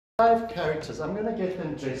5 characters. I'm going to get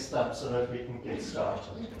them dressed up so that we can get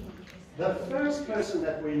started. The first person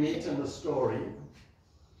that we meet in the story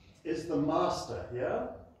is the master here.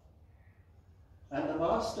 And the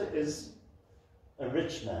master is a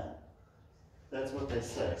rich man. That's what they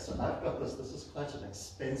say. So I've got this. This is quite an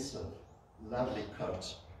expensive, lovely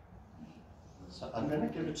coat. So I'm going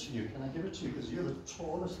to give it to you. Can I give it to you? Because you're the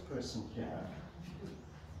tallest person here.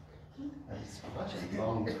 And it's quite a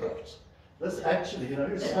long coat. This actually, you know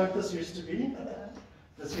whose coat this used to be?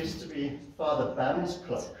 This used to be Father Bam's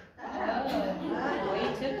cloak.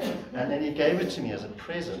 And then he gave it to me as a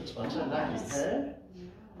present. Wasn't it lucky, hey?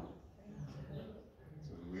 It's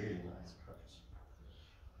a really nice coat.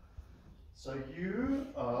 So you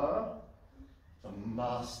are the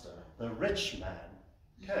master, the rich man.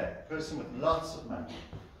 Okay, person with lots of money.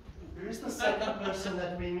 Who's the second person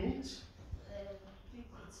that we meet?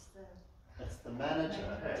 That's the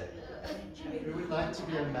manager. Hey, who would like to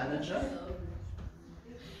be a manager?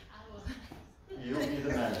 You'll be the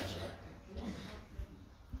manager.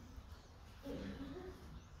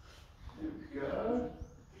 There we go.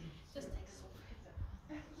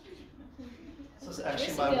 This is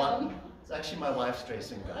actually my one. It's actually my wife's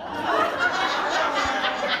dressing gown.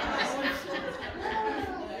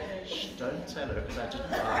 Shh, don't tell her because I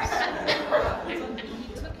didn't ask.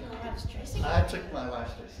 I took my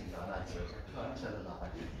wife's dressing gown. I can't tell a lie.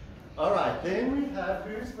 All right, then we have,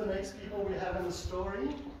 who's the next people we have in the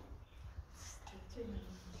story?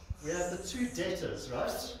 We have the 2 debtors,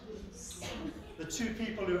 right? The 2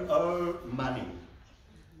 people who owe money.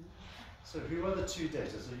 So who are the 2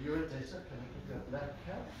 debtors? Are you a debtor? Can you give a black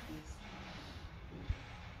cap?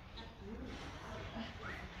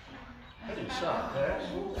 Pretty sharp, eh?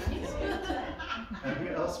 And who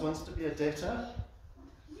else wants to be a debtor?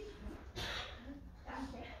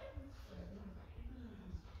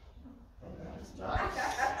 Nice.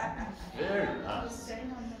 Very nice.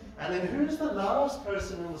 And then who's the last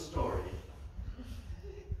person in the story?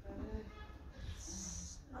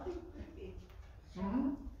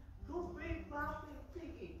 Hmm?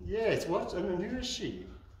 Yes, what? And who is she?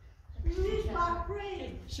 She's my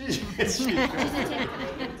friend. She's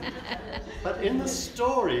But in the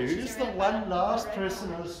story, who's the one last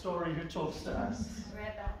person in the story who talks to us?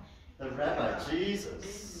 The rabbi,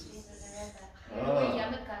 Jesus.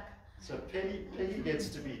 Oh. So Peggy gets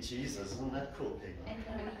to be Jesus, isn't that cool, Peggy?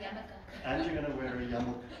 And you're going to wear a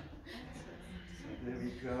yarmulke. So there we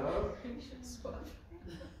go. And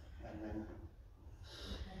then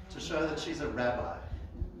to show that she's a rabbi.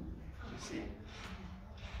 You see?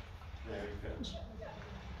 Very good.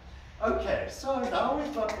 Okay, so now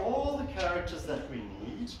we've got all the characters that we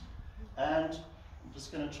need, and I'm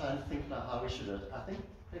just going to try and think now how we should do it. I think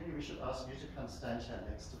maybe we should ask you to come stand here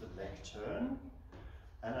next to the lectern.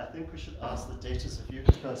 And I think we should ask the debtors if you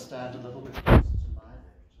could go stand a little bit closer to my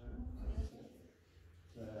lectern.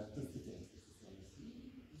 Just the debtors.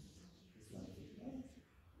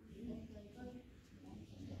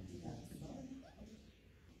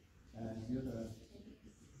 And you're the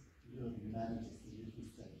manager, so you can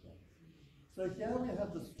stay here. So here we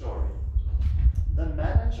have the story. The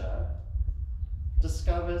manager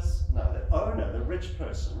discovers, no, the owner, the rich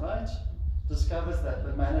person, right, discovers that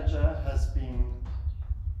the manager has been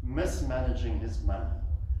mismanaging his money.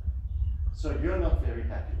 So you're not very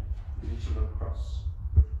happy. You need to look cross.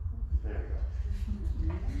 There we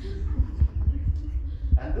go.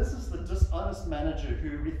 And this is the dishonest manager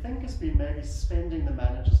who we think has been maybe spending the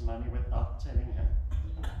manager's money without telling him.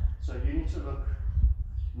 So you need to look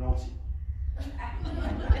naughty.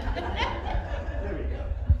 There we go.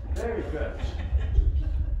 Very good.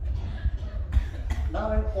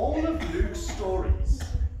 Now in all of Luke's stories,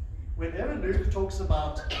 whenever Luke talks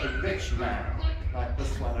about a rich man, like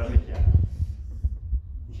this one over here,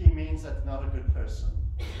 he means that's not a good person.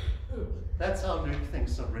 That's how Luke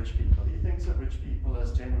thinks of rich people. He thinks of rich people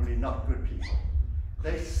as generally not good people.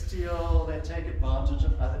 They steal, they take advantage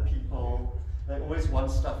of other people, they always want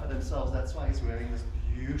stuff for themselves. That's why he's wearing this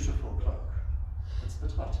beautiful cloak. It's a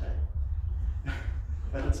bit hot, hey?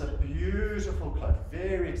 But it's a beautiful cloak,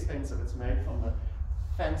 very expensive. It's made from the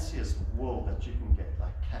fanciest wool that you can get,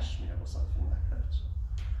 like cashmere or something like that.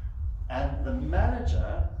 And the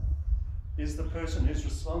manager is the person who's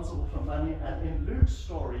responsible for money, and in Luke's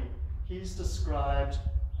story, he's described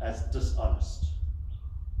as dishonest.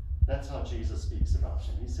 That's how Jesus speaks about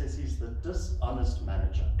him. He says he's the dishonest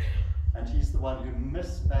manager, and he's the one who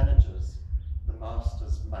mismanages the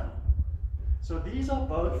master's money. So these are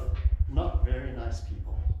both not very nice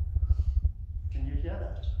people. Can you hear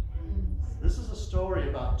that? This is a story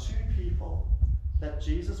about 2 people that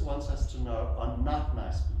Jesus wants us to know are not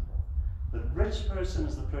nice people. The rich person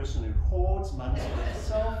is the person who hoards money for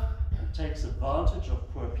himself and takes advantage of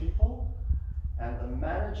poor people. And the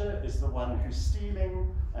manager is the one who's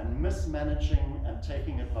stealing and mismanaging and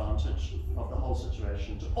taking advantage of the whole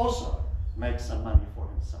situation to also make some money for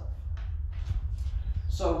himself.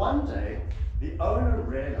 So one day, the owner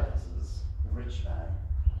realizes, the rich man,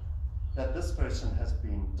 that this person has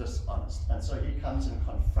been dishonest. And so he comes and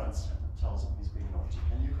confronts him and tells him he's being naughty.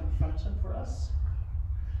 Can you confront him for us?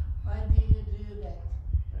 Why do you do that?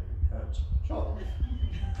 Very good. Sure.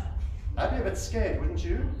 I'd be a bit scared, wouldn't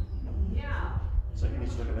you? Yeah. So you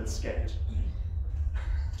need to look a bit scared.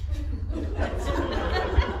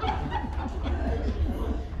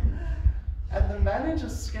 And the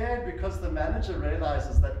manager's scared because the manager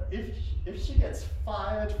realizes that if she gets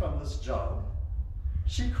fired from this job,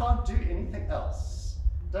 she can't do anything else.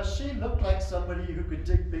 Does she look like somebody who could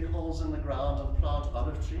dig big holes in the ground and plant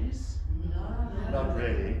olive trees? No. Not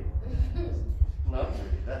really. Not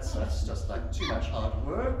really. That's just like too much hard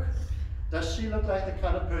work. Does she look like the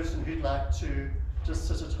kind of person who'd like to just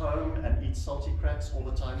sit at home and eat salty cracks all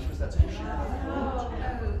the time because that's all she can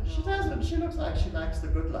afford? She doesn't. She looks like she likes the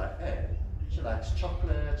good life. Hey, she likes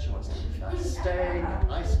chocolate, she wants to eat nice steak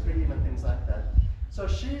and ice cream and things like that. So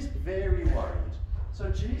she's very worried. So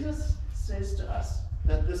Jesus says to us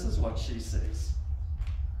that this is what she says.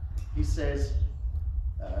 He says,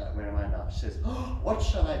 where am I now? She says, oh, what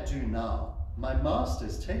shall I do now? My master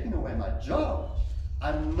is taking away my job.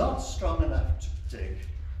 I'm not strong enough to dig,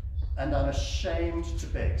 and I'm ashamed to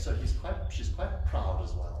beg. So she's quite proud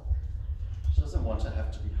as well. She doesn't want to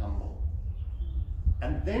have to be humble.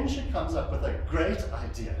 And then she comes up with a great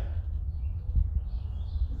idea.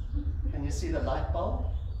 Can you see the light bulb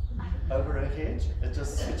over her head? It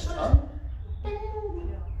just switched on.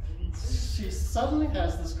 She suddenly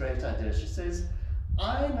has this great idea. She says,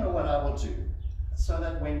 I know what I will do so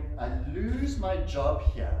that when I lose my job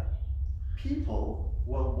here, people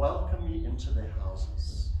will welcome me into their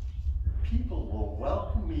houses. People will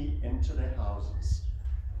welcome me into their houses.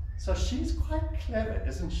 So she's quite clever,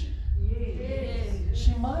 isn't she? Yes.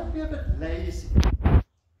 She might be a bit lazy.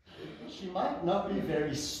 She might not be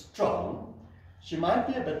very strong. She might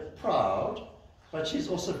be a bit proud, but she's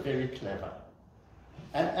also very clever.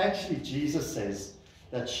 And actually, Jesus says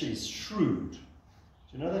that she's shrewd. Do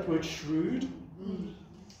you know that word shrewd?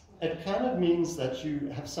 It kind of means that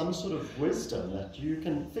you have some sort of wisdom, that you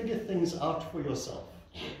can figure things out for yourself.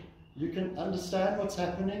 You can understand what's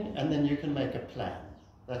happening, and then you can make a plan.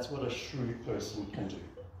 That's what a shrewd person can do.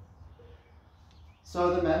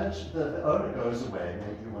 So the owner goes away.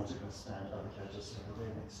 Maybe you want to go stand over here, just over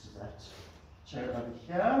there next to that chair over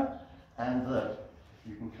here. And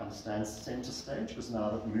you can come stand center stage, because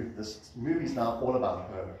now this movie's now all about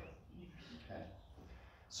her. Okay.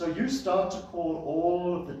 So you start to call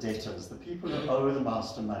all of the debtors, the people who owe the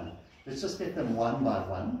master money. Let's just get them one by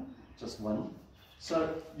one, just one.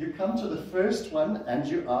 So you come to the first one and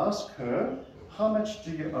you ask her, how much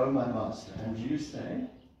do you owe my master? And you say,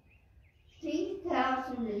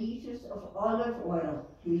 3,000 liters of olive oil,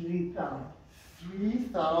 he replied.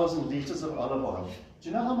 3,000 liters of olive oil. Do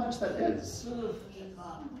you know how much that is?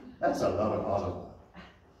 That's a lot of olive oil.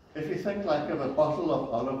 If you think like of a bottle of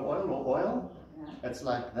olive oil or oil, it's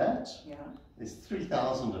like that. Yeah. There's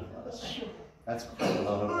 3,000 of those. That's quite a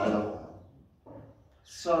lot of olive oil.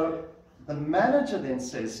 So the manager then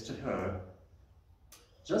says to her,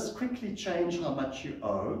 just quickly change how much you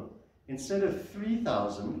owe. Instead of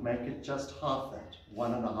 3,000, make it just half that,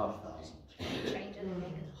 1,500. Change it and make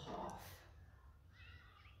it half.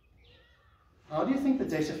 How do you think the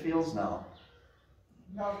debtor feels now?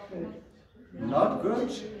 Not good. Not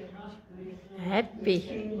good? Happy.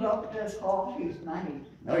 He robbed us half his money.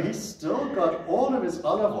 No, he's still got all of his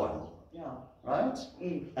olive oil, Yeah. right?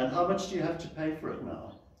 Yeah. And how much do you have to pay for it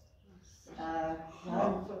now?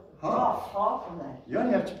 Half of that. You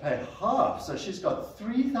only have to pay half, so she's got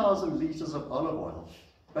 3,000 liters of olive oil,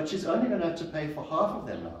 but she's only going to have to pay for half of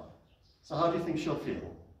them now. So how do you think she'll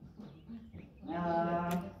feel?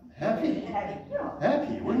 Happy?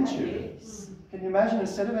 Happy, wouldn't you? Can you imagine,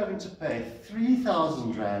 instead of having to pay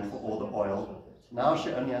 3,000 rand for all the oil, now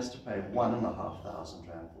she only has to pay 1,500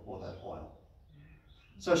 rand for all that oil.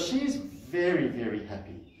 So she's very, very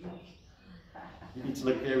happy. You need to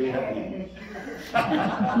look very happy.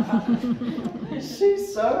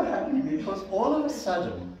 She's so happy because all of a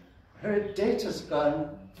sudden her debt has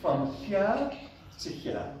gone from here to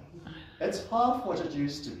here. It's half what it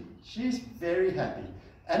used to be. She's very happy.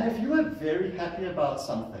 And if you were very happy about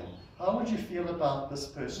something, how would you feel about this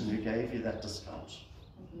person who gave you that discount?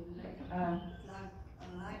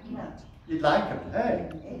 You'd like him, hey?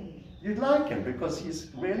 You'd like him because he's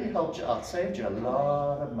really helped you out, saved you a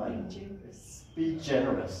lot of money. Be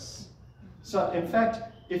generous. So, in fact,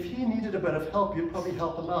 if he needed a bit of help, you'd probably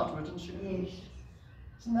help him out, wouldn't you? Yes.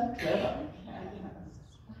 Isn't that clever?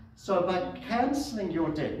 So by cancelling your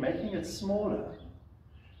debt, making it smaller,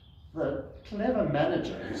 the clever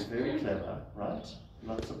manager, who's very clever, right?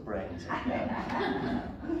 Lots of brains in here,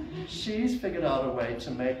 she's figured out a way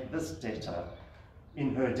to make this debtor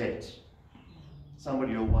in her debt.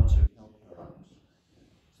 Somebody will want to help her out.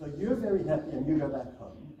 So you're very happy and you go back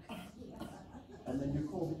home. And then you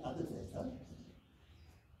call the other debtor.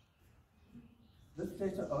 This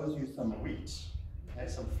debtor owes you some wheat, okay,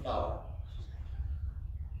 some flour.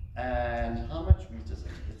 And how much wheat is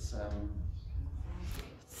it? It's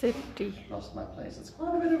 50. Lost my place. It's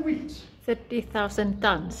quite a bit of wheat. 30,000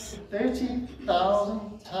 tons.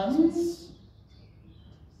 30,000 tons?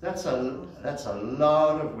 That's a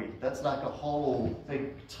lot of wheat. That's like a whole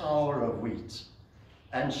big tower of wheat.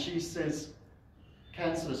 And she says,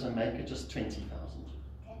 cancel it and make it just 20,000.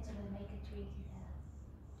 Cancel and make it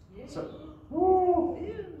 20,000.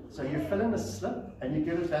 So you fill in the slip and you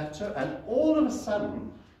give it back to her, and all of a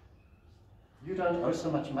sudden, you don't owe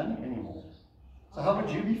so much money anymore. So how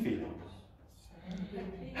would you be feeling?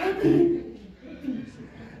 Happy.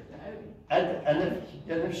 And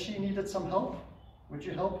if she needed some help, would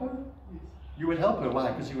you help her? You would help her.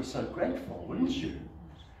 Why? Because you were so grateful, wouldn't you?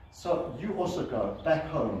 So you also go back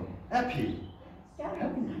home happy.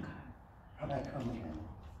 Happy. Go back home again.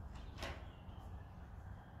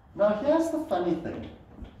 Now here's the funny thing.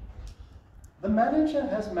 The manager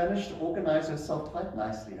has managed to organize herself quite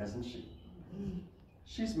nicely, hasn't she?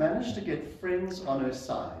 She's managed to get friends on her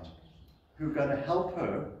side who are going to help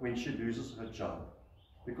her when she loses her job,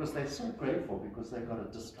 because they're so grateful because they got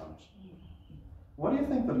a discount. What do you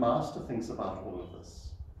think the master thinks about all of this?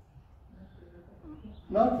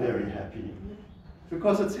 Not very happy,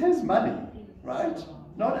 because it's his money, right?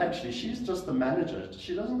 Not actually, she's just the manager.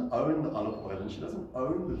 She doesn't own the olive oil and she doesn't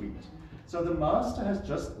own the wheat. So the master has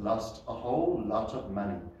just lost a whole lot of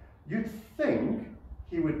money. You'd think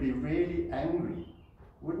he would be really angry,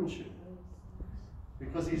 wouldn't you?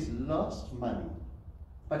 Because he's lost money.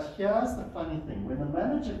 But here's the funny thing. When the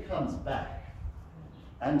manager comes back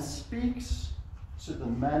and speaks to the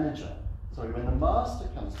manager, sorry, when the master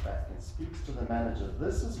comes back and speaks to the manager,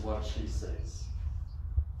 this is what she says.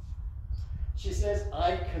 She says,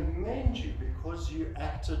 I commend you because you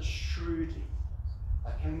acted shrewdly.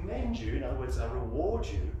 I commend you, in other words, I reward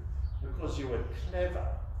you because you were clever.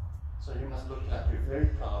 So you must look like you're very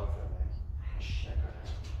proud of her.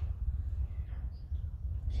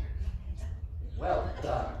 Well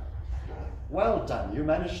done. Well done. You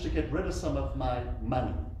managed to get rid of some of my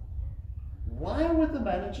money. Why would the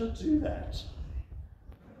manager do that?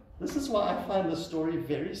 This is why I find the story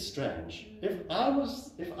very strange. If I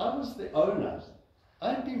was the owner,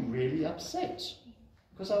 I'd be really upset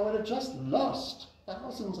because I would have just lost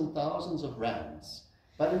thousands and thousands of rands.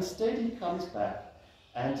 But instead he comes back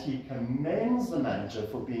and he commends the manager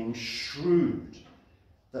for being shrewd.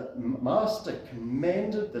 The master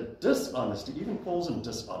commended the dishonest, he even calls him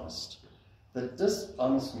dishonest, the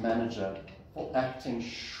dishonest manager for acting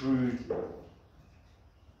shrewdly.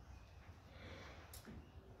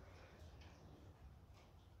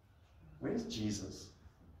 Where's Jesus?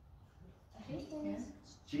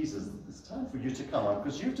 Jesus, it's time for you to come on,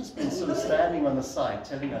 because you've just been sort of standing on the side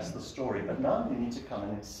telling us the story, but now you need to come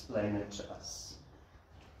and explain it to us.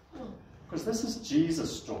 Because this is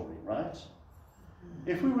Jesus' story, right?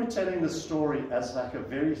 If we were telling the story as like a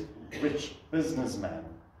very rich businessman,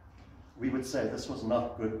 we would say this was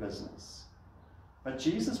not good business. But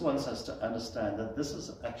Jesus wants us to understand that this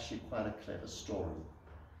is actually quite a clever story.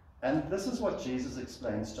 And this is what Jesus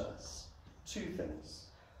explains to us. Two things.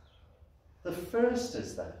 The first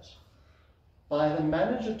is that by the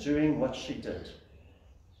manager doing what she did,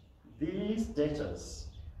 these debtors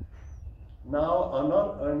now are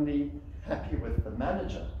not only happy with the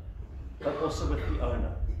manager, but also with the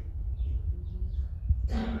owner.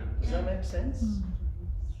 Does that make sense?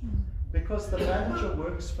 Because the manager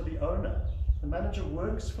works for the owner. The manager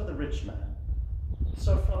works for the rich man.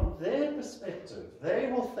 So from their perspective,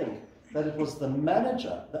 they will think that it was the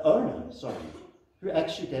manager, the owner, sorry, who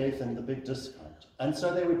actually gave them the big discount. And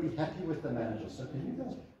so they would be happy with the manager. So can you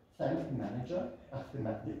guys thank the manager,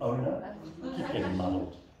 the owner? Keep getting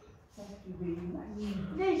muddled.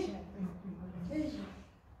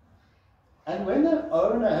 And when the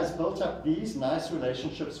owner has built up these nice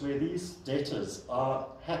relationships where these debtors are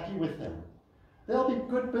happy with him, there'll be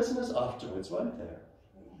good business afterwards, won't there?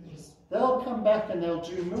 They'll come back and they'll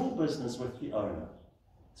do more business with the owner.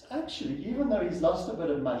 So actually, even though he's lost a bit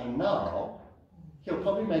of money now, he'll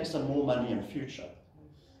probably make some more money in future.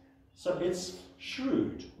 So it's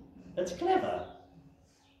shrewd. It's clever.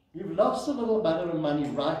 You've lost a little bit of money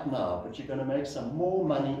right now, but you're going to make some more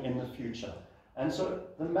money in the future. And so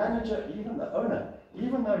the manager, even the owner,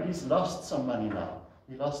 even though he's lost some money now,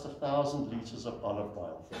 he lost 1,000 liters of olive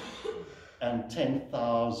oil and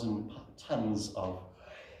 10,000 tons of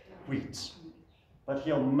wheat. But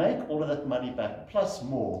he'll make all of that money back, plus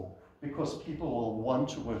more, because people will want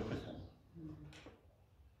to work with him.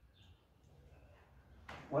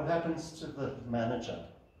 What happens to the manager?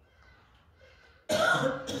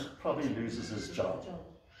 Probably loses his job.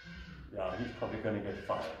 Yeah, he's probably going to get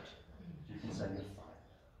fired. You can say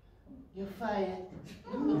you're fired. You're fired.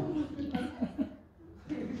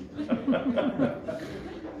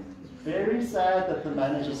 Very sad that the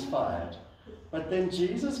manager's fired. But then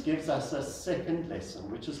Jesus gives us a second lesson,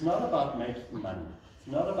 which is not about making money. It's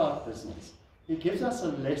not about business. He gives us a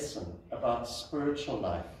lesson about spiritual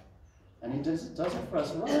life. And he does it for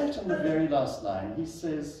us right in the very last line. He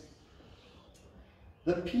says,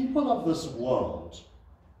 the people of this world,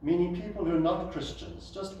 meaning people who are not Christians,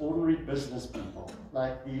 just ordinary business people,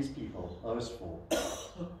 like these people, those four,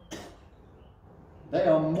 they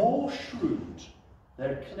are more shrewd,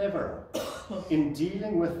 they're cleverer in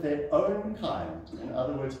dealing with their own kind, in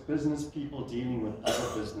other words, business people dealing with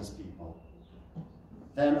other business people,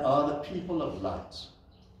 than are the people of light.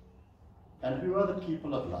 And who are the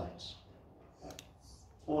people of light?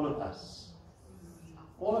 All of us.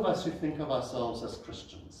 All of us who think of ourselves as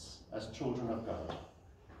Christians, as children of God.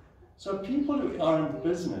 So people who are in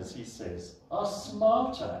business, he says, are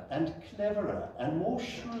smarter and cleverer and more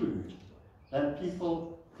shrewd than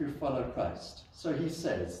people who follow Christ. So he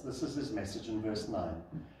says, this is his message in verse 9,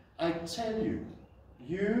 I tell you,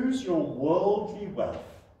 use your worldly wealth,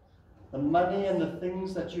 the money and the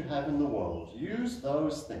things that you have in the world, use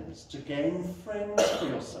those things to gain friends for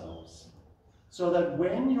yourselves, so that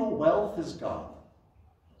when your wealth is gone,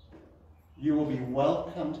 you will be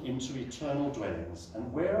welcomed into eternal dwellings.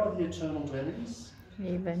 And where are the eternal dwellings?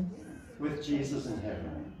 Even. With Jesus in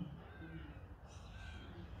heaven.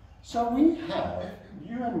 So we have,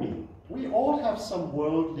 you and me, we all have some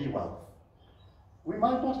worldly wealth. We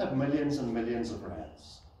might not have millions and millions of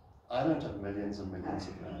rands. I don't have millions and millions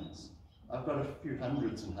of rands. I've got a few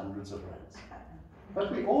hundreds and hundreds of rands.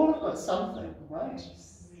 But we all have got something, right?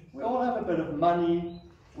 We all have a bit of money.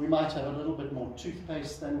 We might have a little bit more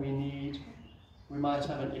toothpaste than we need. We might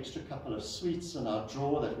have an extra couple of sweets in our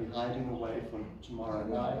drawer that we're hiding away for tomorrow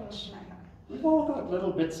night. We've all got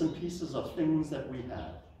little bits and pieces of things that we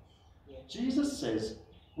have. Jesus says,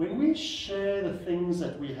 when we share the things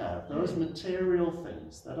that we have, those material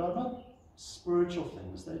things that are not spiritual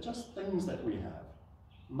things, they're just things that we have,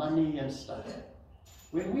 money and stuff.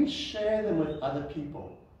 When we share them with other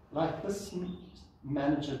people, like this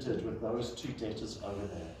manager did with those two debtors over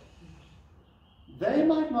there, they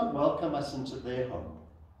might not welcome us into their home,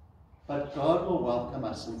 but God will welcome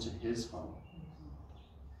us into his home.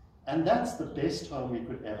 And that's the best home we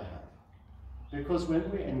could ever have. Because when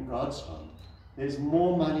we're in God's home, there's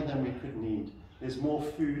more money than we could need. There's more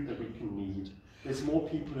food that we can need. There's more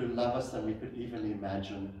people who love us than we could even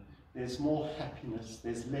imagine. There's more happiness.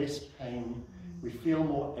 There's less pain. We feel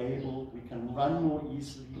more able. We can run more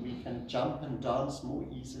easily. We can jump and dance more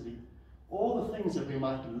easily. All the things that we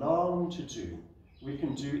might long to do, we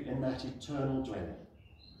can do in that eternal dwelling.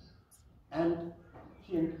 And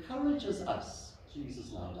he encourages us,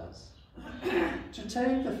 Jesus now does, to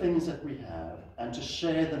take the things that we have and to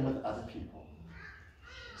share them with other people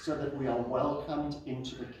so that we are welcomed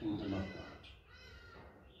into the kingdom of God.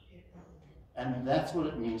 And that's what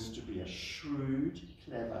it means to be a shrewd,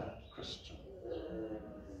 clever Christian.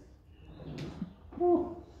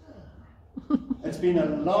 Whew. It's been a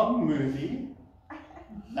long movie,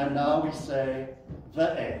 and now we say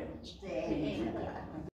the end.